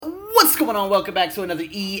going on? Welcome back to another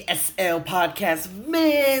ESL podcast.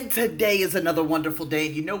 Man, today is another wonderful day.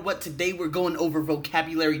 You know what? Today we're going over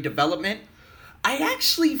vocabulary development. I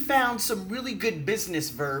actually found some really good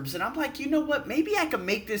business verbs, and I'm like, you know what? Maybe I can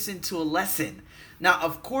make this into a lesson. Now,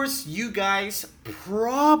 of course, you guys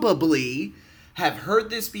probably have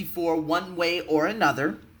heard this before one way or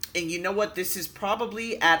another. And you know what? This is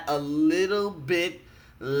probably at a little bit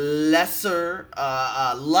lesser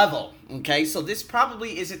level. Okay, so this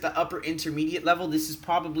probably is at the upper intermediate level. This is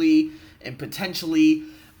probably and potentially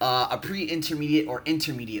a pre-intermediate or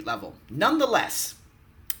intermediate level. Nonetheless,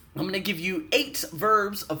 I'm going to give you 8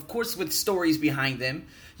 verbs, of course, with stories behind them.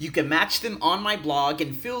 You can match them on my blog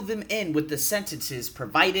and fill them in with the sentences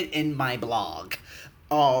provided in my blog.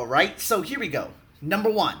 All right, so here we go.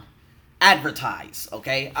 Number 1, advertise.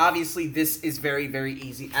 Okay, obviously this is very, very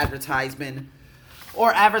easy. Advertisement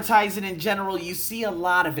or advertising in general, you see a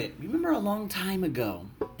lot of it. Remember a long time ago,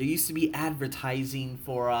 there used to be advertising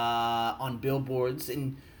for on billboards,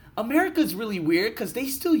 and America's really weird because they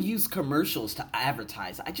still use commercials to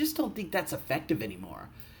advertise. I just don't think that's effective anymore.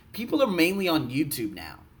 People are mainly on YouTube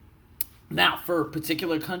now. Now, for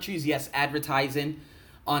particular countries, yes, advertising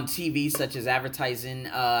on TV, such as advertising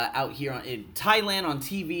out here in Thailand on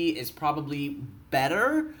TV is probably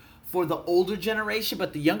better for the older generation,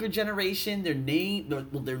 but the younger generation, they're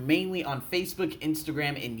mainly on Facebook,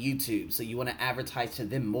 Instagram, and YouTube. So you want to advertise to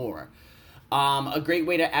them more. A great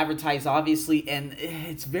way to advertise, obviously, and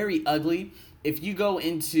it's very ugly. If you go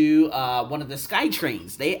into one of the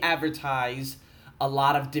SkyTrains, they advertise a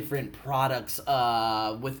lot of different products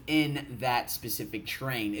within that specific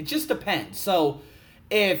train. It just depends. So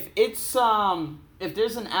if it's if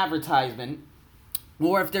there's an advertisement,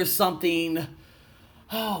 or if there's something.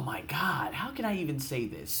 Oh my God, how can I even say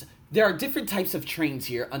this? There are different types of trains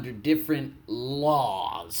here under different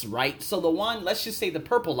laws, right? So the one, let's just say the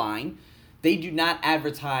Purple Line, they do not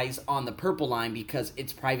advertise on the Purple Line because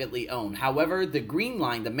it's privately owned. However, the Green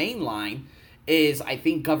Line, the main line, is, I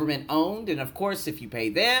think, government owned. And of course, if you pay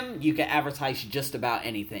them, you can advertise just about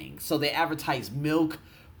anything. So they advertise milk,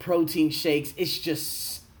 protein shakes. It's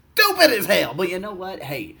just stupid as hell. But you know what?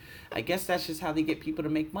 Hey, I guess that's just how they get people to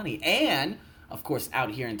make money. And of course,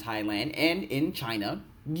 out here in Thailand and in China,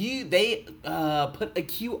 they put a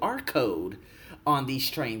QR code on these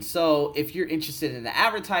trains. So if you're interested in the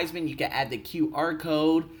advertisement, you can add the QR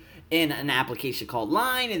code in an application called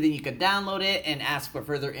Line, and then you can download it and ask for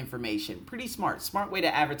further information. Pretty smart way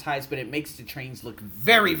to advertise, but it makes the trains look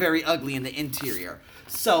very, very ugly in the interior.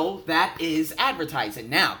 So that is advertising.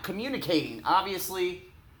 Now, communicating, obviously.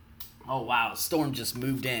 Oh wow, storm just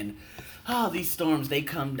moved in. Oh, these storms, they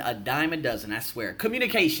come a dime a dozen, I swear.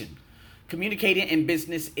 Communication. Communicating in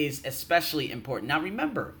business is especially important. Now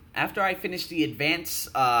remember, after I finish the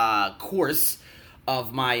advanced course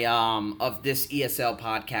of my of this ESL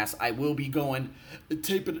podcast, I will be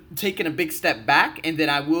taking a big step back, and then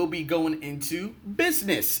I will be going into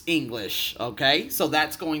business English, okay? So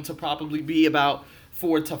that's going to probably be about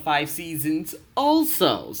 4 to 5 seasons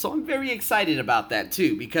also. So I'm very excited about that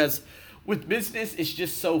too, because with business, it's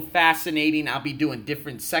just so fascinating. I'll be doing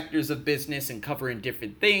different sectors of business and covering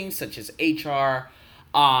different things such as HR,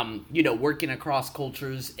 working across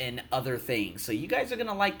cultures and other things. So you guys are going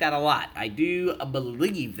to like that a lot. I do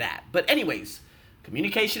believe that. But anyways,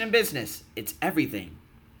 communication in business, it's everything.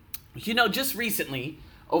 Just recently,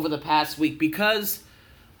 over the past week, because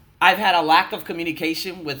I've had a lack of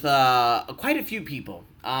communication with quite a few people,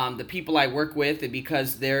 the people I work with, and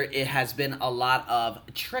because it has been a lot of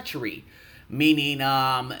treachery, meaning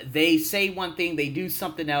they say one thing, they do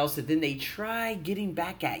something else, and then they try getting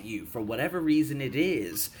back at you for whatever reason it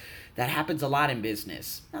is. That happens a lot in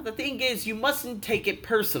business. Now, the thing is, you mustn't take it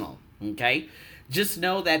personal, okay? Just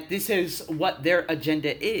know that this is what their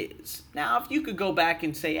agenda is. Now, if you could go back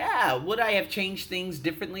and say, would I have changed things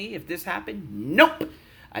differently if this happened? Nope.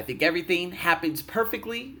 I think everything happens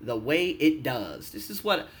perfectly the way it does. This is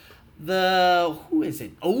what who is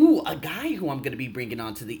it? Oh, a guy who I'm going to be bringing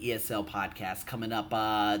on to the ESL podcast coming up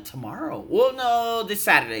tomorrow. Well, no, this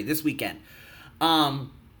Saturday, this weekend. And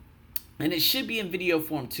it should be in video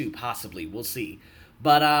form too, possibly. We'll see.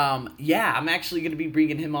 But I'm actually going to be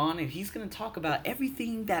bringing him on, and he's going to talk about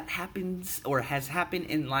everything that happens or has happened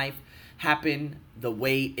in life happen the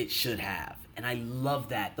way it should have. And I love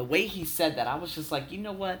that. The way he said that, I was just like, you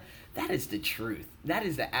know what? That is the truth. That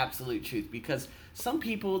is the absolute truth. Because some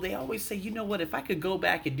people, they always say, you know what? If I could go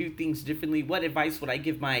back and do things differently, what advice would I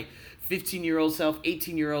give my 15-year-old self,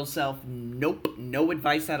 18-year-old self? Nope. No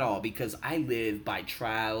advice at all. Because I live by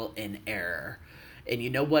trial and error. And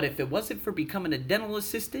you know what? If it wasn't for becoming a dental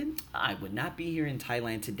assistant, I would not be here in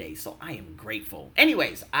Thailand today. So I am grateful.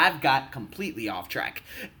 Anyways, I've got completely off track.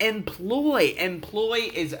 Employ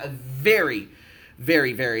is a very,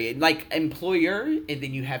 very, very, like employer, and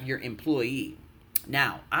then you have your employee.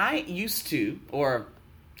 Now, I used to, or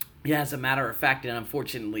yeah, as a matter of fact, and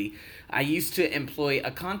unfortunately, I used to employ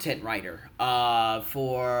a content writer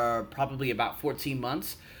for probably about 14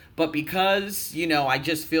 months. But because, I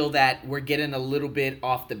just feel that we're getting a little bit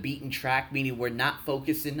off the beaten track, meaning we're not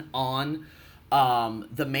focusing on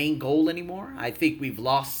the main goal anymore. I think we've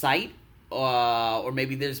lost sight, or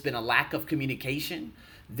maybe there's been a lack of communication.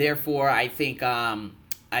 Therefore, I think, the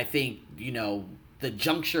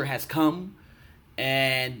juncture has come,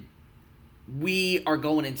 and we are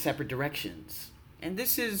going in separate directions. And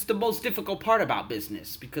this is the most difficult part about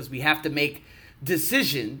business, because we have to make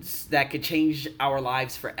decisions that could change our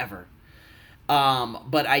lives forever.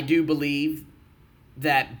 But I do believe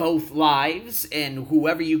that both lives and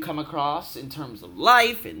whoever you come across in terms of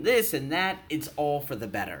life and this and that, it's all for the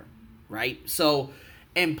better, right? So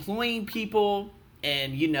employing people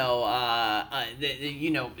and,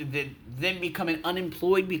 then becoming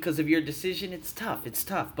unemployed because of your decision, it's tough,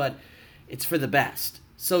 but it's for the best.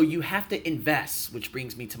 So you have to invest, which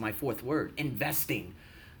brings me to my fourth word, investing.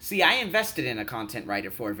 See, I invested in a content writer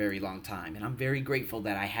for a very long time, and I'm very grateful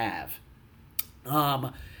that I have.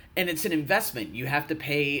 And it's an investment. You have to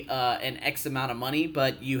pay an X amount of money,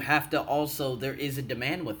 but you have to also, there is a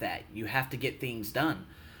demand with that. You have to get things done.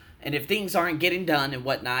 And if things aren't getting done and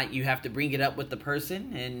whatnot, you have to bring it up with the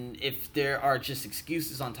person. And if there are just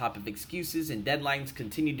excuses on top of excuses and deadlines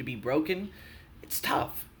continue to be broken, it's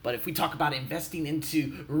tough. But if we talk about investing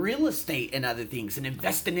into real estate and other things and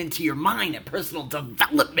investing into your mind and personal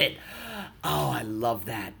development, oh, I love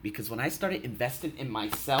that. Because when I started investing in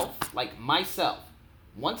myself,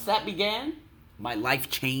 once that began, my life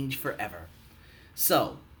changed forever.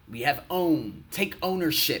 So we have own, take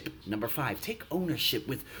ownership. Number 5, take ownership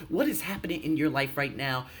with what is happening in your life right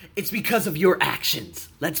now. It's because of your actions.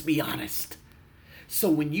 Let's be honest. So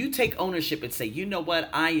when you take ownership and say, you know what,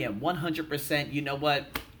 I am 100%, you know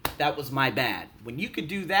what, that was my bad. When you could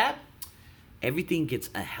do that, everything gets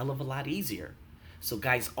a hell of a lot easier. So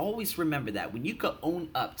guys, always remember that. When you can own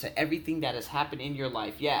up to everything that has happened in your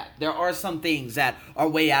life, yeah, there are some things that are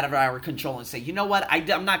way out of our control, and say, you know what,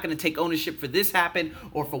 I'm not going to take ownership for this happened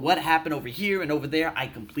or for what happened over here and over there. I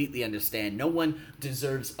completely understand. No one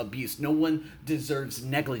deserves abuse. No one deserves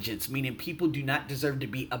negligence, meaning people do not deserve to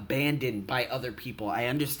be abandoned by other people. I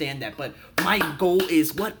understand that, but my goal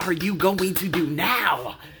is, what are you going to do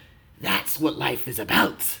now? That's what life is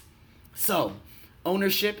about. So,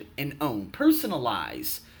 ownership and own.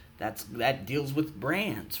 Personalize. That deals with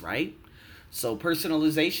brands, right? So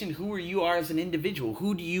personalization, who you are as an individual.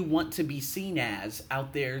 Who do you want to be seen as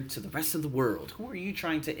out there to the rest of the world? Who are you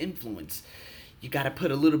trying to influence? You got to put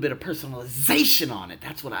a little bit of personalization on it.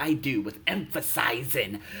 That's what I do with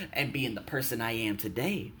emphasizing and being the person I am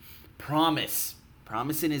today. Promise.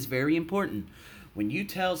 Promising is very important. When you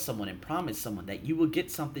tell someone and promise someone that you will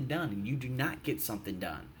get something done and you do not get something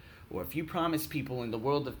done, or if you promise people in the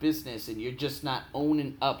world of business and you're just not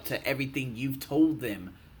owning up to everything you've told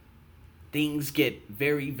them, things get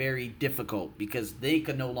very, very difficult because they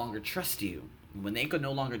can no longer trust you. When they can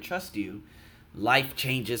no longer trust you, life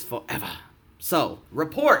changes forever. So,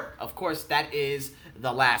 report. Of course, that is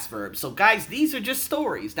the last verb. So, guys, these are just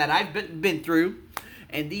stories that I've been through.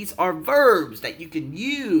 And these are verbs that you can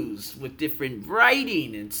use with different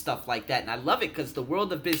writing and stuff like that. And I love it because the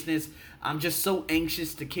world of business, I'm just so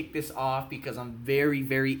anxious to kick this off because I'm very,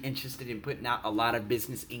 very interested in putting out a lot of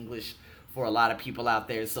business English for a lot of people out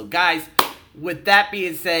there. So guys, with that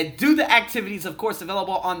being said, do the activities, of course,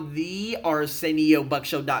 available on the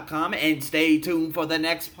ArsenioBuckshow.com, and stay tuned for the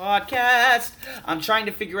next podcast. I'm trying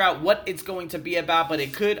to figure out what it's going to be about, but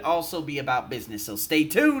it could also be about business. So stay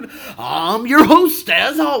tuned. I'm your host,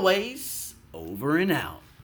 as always. Over and out.